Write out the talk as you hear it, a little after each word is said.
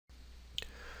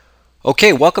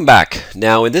Okay, welcome back.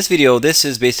 Now in this video, this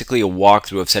is basically a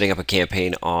walkthrough of setting up a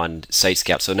campaign on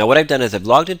Sitescout. So now what I've done is I've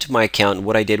logged into my account, and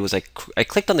what I did was I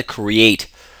clicked on the create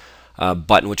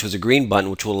button, which was a green button,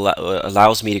 which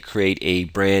allows me to create a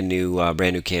brand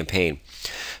new campaign.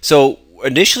 So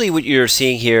initially what you're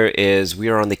seeing here is we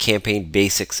are on the campaign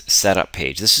basics setup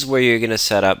page. This is where you're going to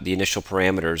set up the initial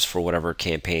parameters for whatever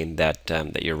campaign that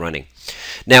you're running.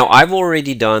 Now I've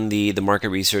already done the market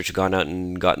research, gone out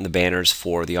and gotten the banners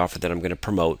for the offer that I'm going to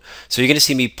promote. So you're going to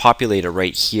see me populate it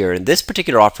right here. And this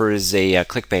particular offer is a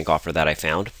ClickBank offer that I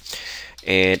found,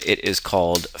 and it is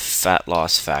called Fat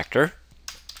Loss Factor.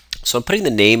 So I'm putting the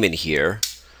name in here,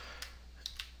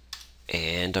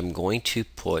 and I'm going to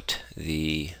put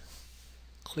the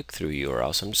click-through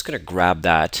URL. So I'm just going to grab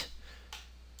that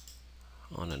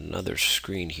on another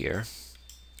screen here.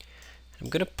 I'm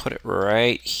going to put it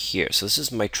right here. So this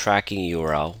is my tracking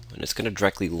URL, and it's going to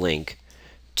directly link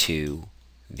to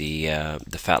the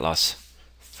Fat Loss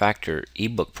Factor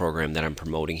ebook program that I'm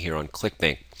promoting here on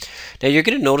ClickBank. Now you're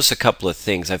going to notice a couple of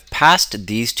things. I've passed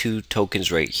these two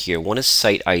tokens right here. One is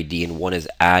site ID and one is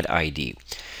ad ID.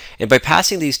 And by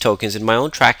passing these tokens in my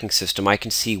own tracking system, I can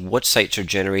see what sites are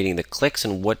generating the clicks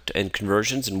and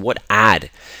conversions, and what ad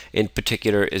in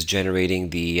particular is generating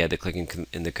the clicking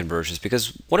and the conversions.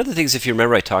 Because one of the things, if you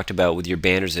remember, I talked about with your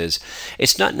banners is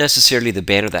it's not necessarily the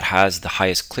banner that has the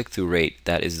highest click-through rate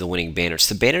that is the winning banner. It's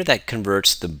the banner that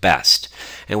converts the best.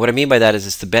 And what I mean by that is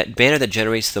it's the banner that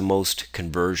generates the most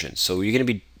conversions. So you're going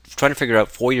to be trying to figure out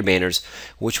for your banners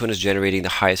which one is generating the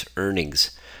highest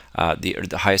earnings,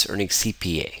 the highest earning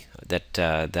CPA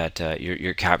that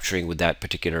you're capturing with that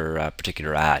particular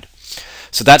ad.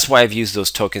 So that's why I've used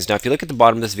those tokens. Now if you look at the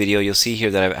bottom of this video, you'll see here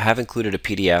that I have included a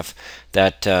PDF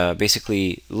that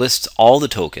basically lists all the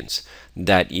tokens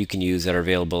that you can use that are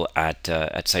available at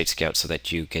Sitescout, so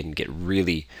that you can get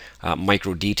really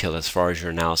micro detail as far as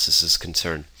your analysis is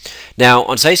concerned. Now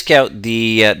on Sitescout,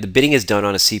 the bidding is done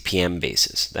on a CPM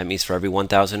basis. That means for every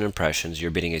 1,000 impressions,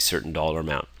 you're bidding a certain dollar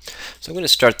amount. So I'm going to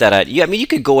start that at, I mean, you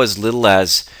could go as little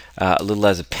as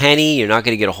a penny. You're not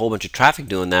going to get a whole bunch of traffic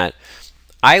doing that.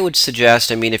 I would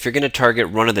suggest, I mean, if you're going to target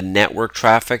run-of-the-network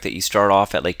traffic, that you start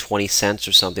off at like 20 cents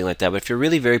or something like that. But if you're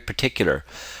really very particular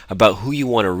about who you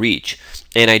want to reach,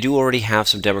 and I do already have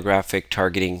some demographic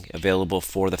targeting available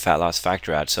for the Fat Loss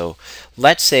Factor ad. So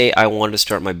let's say I wanted to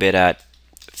start my bid at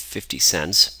 50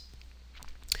 cents.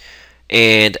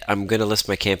 And I'm going to list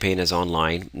my campaign as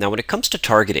online. Now when it comes to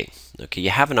targeting, okay, you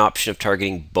have an option of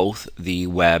targeting both the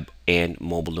web and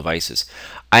mobile devices.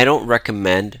 I don't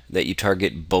recommend that you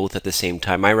target both at the same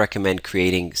time. I recommend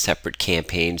creating separate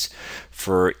campaigns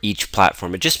for each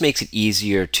platform. It just makes it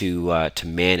easier to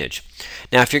manage.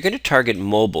 Now if you're going to target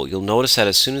mobile, you'll notice that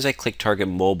as soon as I click target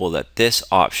mobile, that this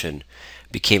option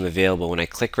became available. When I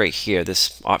click right here,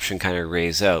 this option kind of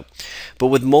grays out. But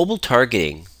with mobile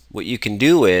targeting, what you can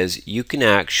do is you can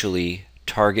actually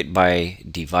target by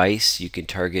device, you can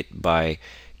target by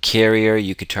carrier,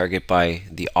 you can target by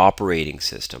the operating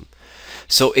system.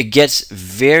 So it gets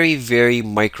very, very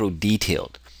micro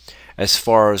detailed as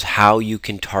far as how you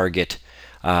can target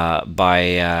by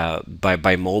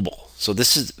mobile. So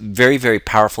this is very, very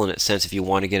powerful in its sense if you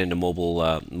want to get into mobile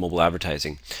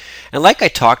advertising. And like I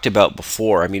talked about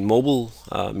before, I mean, mobile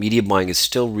media buying is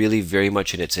still really very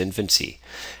much in its infancy.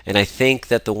 And I think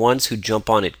that the ones who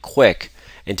jump on it quick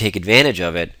and take advantage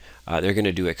of it, they're going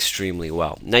to do extremely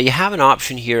well. Now you have an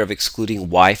option here of excluding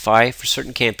Wi-Fi. For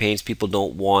certain campaigns, people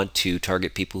don't want to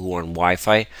target people who are on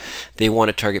Wi-Fi. They want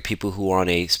to target people who are on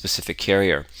a specific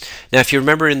carrier. Now if you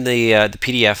remember in the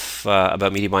PDF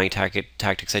about media buying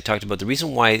tactics, I talked about the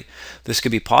reason why this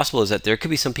could be possible is that there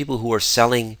could be some people who are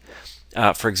selling,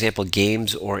 for example,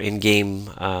 games or in-game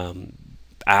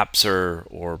apps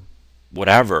or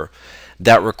whatever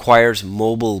that requires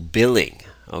mobile billing,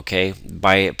 okay,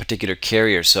 by a particular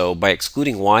carrier. So by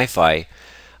excluding Wi-Fi,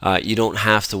 you don't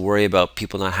have to worry about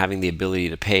people not having the ability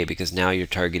to pay, because now you're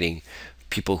targeting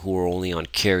people who are only on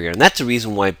carrier. And that's the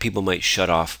reason why people might shut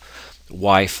off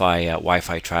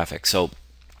Wi-Fi traffic. So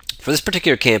for this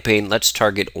particular campaign, let's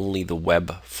target only the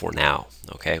web for now,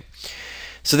 okay?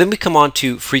 So then we come on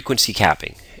to frequency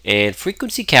capping. And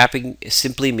frequency capping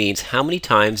simply means how many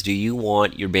times do you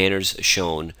want your banners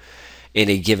shown in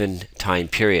a given time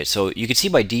period. So you can see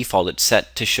by default it's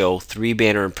set to show 3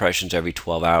 banner impressions every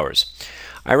 12 hours.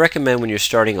 I recommend when you're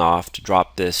starting off to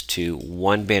drop this to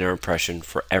 1 banner impression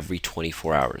for every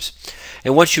 24 hours.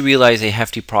 And once you realize a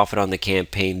hefty profit on the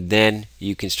campaign, then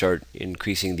you can start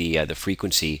increasing the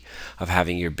frequency of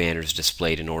having your banners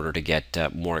displayed in order to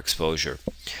get more exposure.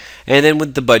 And then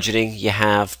with the budgeting, you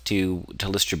have to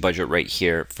list your budget right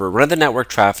here. For run the network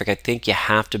traffic, I think you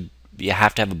have to you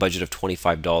have to have a budget of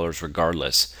 $25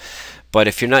 regardless. But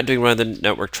if you're not doing run the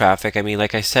network traffic, I mean,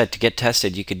 like I said, to get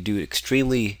tested, you could do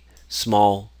extremely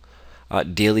small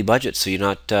daily budgets. So you're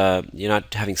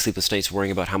not having sleepless nights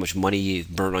worrying about how much money you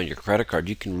burn on your credit card.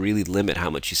 You can really limit how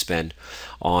much you spend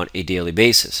on a daily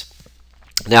basis.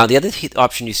 Now, the other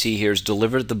option you see here is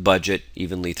deliver the budget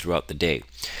evenly throughout the day.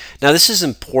 Now, this is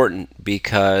important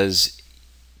because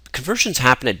conversions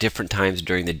happen at different times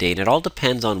during the day, and it all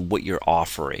depends on what you're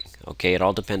offering. Okay, it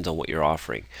all depends on what you're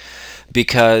offering,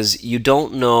 because you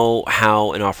don't know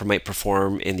how an offer might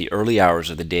perform in the early hours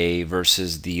of the day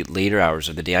versus the later hours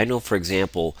of the day. I know, for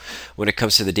example, when it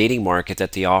comes to the dating market,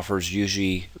 that the offers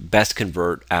usually best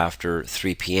convert after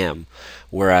 3 p.m.,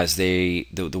 whereas the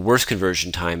worst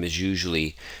conversion time is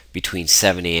usually between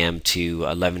 7 a.m. to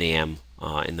 11 a.m.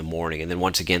 In the morning. And then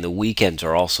once again, the weekends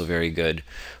are also very good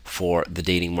for the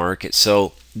dating market.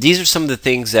 So these are some of the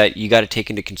things that you got to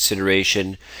take into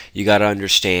consideration. You got to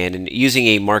understand, and using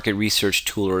a market research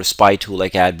tool or a spy tool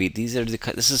like AdBeat,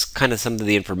 this is kind of some of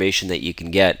the information that you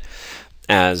can get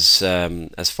as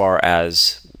far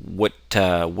as what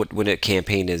when a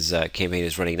campaign is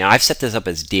running. Now, I've set this up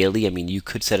as daily. I mean, you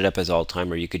could set it up as all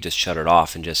time, or you could just shut it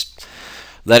off and just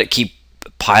let it keep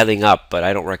piling up, but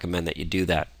I don't recommend that you do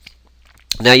that.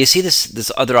 Now, you see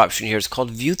this other option here. It's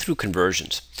called view through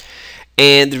conversions.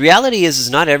 And the reality is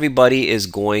not everybody is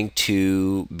going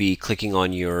to be clicking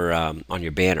on your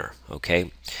banner,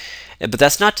 okay? But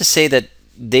that's not to say that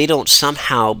they don't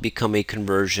somehow become a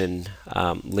conversion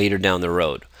later down the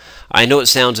road. I know it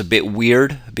sounds a bit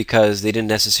weird because they didn't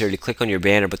necessarily click on your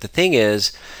banner, but the thing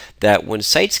is that when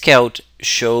Sitescout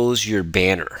shows your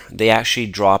banner, they actually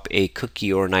drop a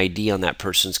cookie or an ID on that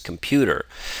person's computer.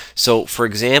 So, for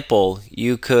example,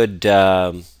 you could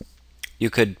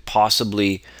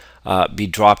possibly be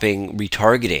dropping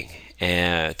retargeting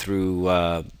through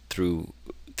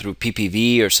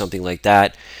PPV or something like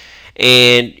that.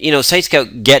 And you know,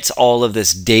 Sitescout gets all of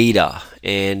this data,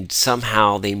 and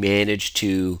somehow they manage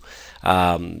to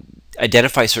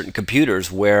identify certain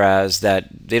computers, whereas that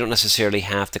they don't necessarily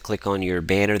have to click on your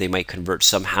banner. They might convert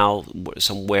somehow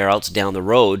somewhere else down the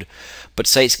road, but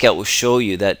Sitescout will show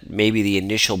you that maybe the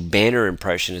initial banner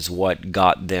impression is what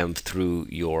got them through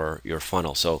your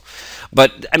funnel. So,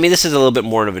 but I mean, this is a little bit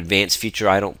more of an advanced feature.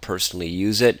 I don't personally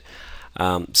use it.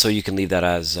 So you can leave that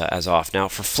as off. Now,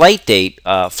 for flight date,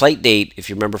 if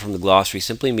you remember from the glossary,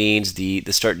 simply means the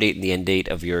start date and the end date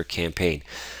of your campaign.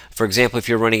 For example, if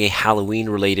you're running a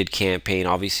Halloween-related campaign,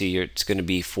 obviously it's going to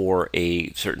be for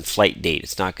a certain flight date.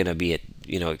 It's not going to be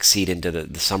exceed into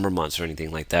the summer months or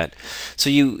anything like that. So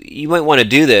you might want to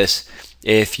do this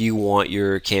if you want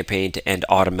your campaign to end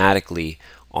automatically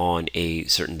on a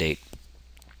certain date.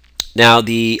 Now,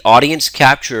 the audience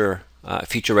capture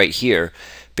feature right here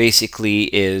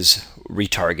basically is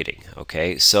retargeting.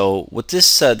 Okay, so what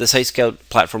this the Sitescout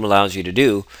platform allows you to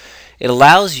do, it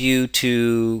allows you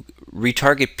to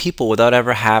retarget people without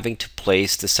ever having to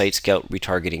place the Sitescout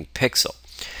retargeting pixel.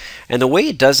 And the way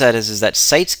it does that is that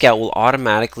Sitescout will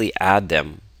automatically add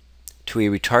them to a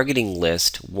retargeting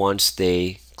list once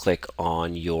they click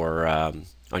on your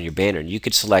banner. And you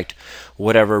could select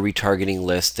whatever retargeting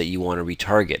list that you want to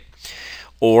retarget.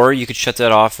 Or you could shut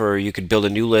that off, or you could build a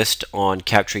new list on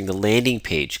capturing the landing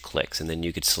page clicks, and then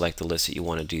you could select the list that you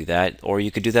want to do that. Or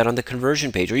you could do that on the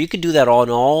conversion page, or you could do that on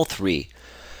all three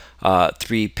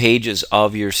pages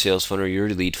of your sales funnel or your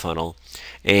lead funnel,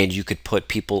 and you could put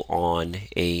people on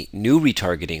a new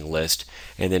retargeting list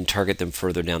and then target them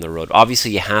further down the road.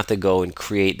 Obviously, you have to go and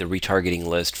create the retargeting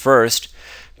list first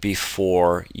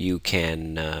before you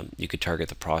can could target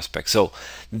the prospect. So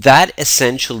that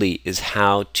essentially is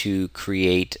how to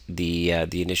create the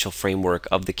initial framework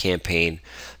of the campaign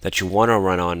that you want to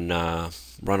run on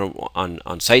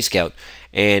Sitescout.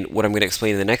 And what I'm going to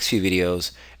explain in the next few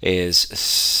videos is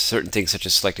certain things such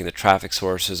as selecting the traffic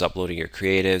sources, uploading your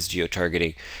creatives,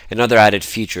 geo-targeting, and other added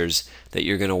features that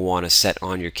you're going to want to set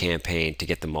on your campaign to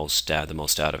get the most out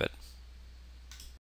of it.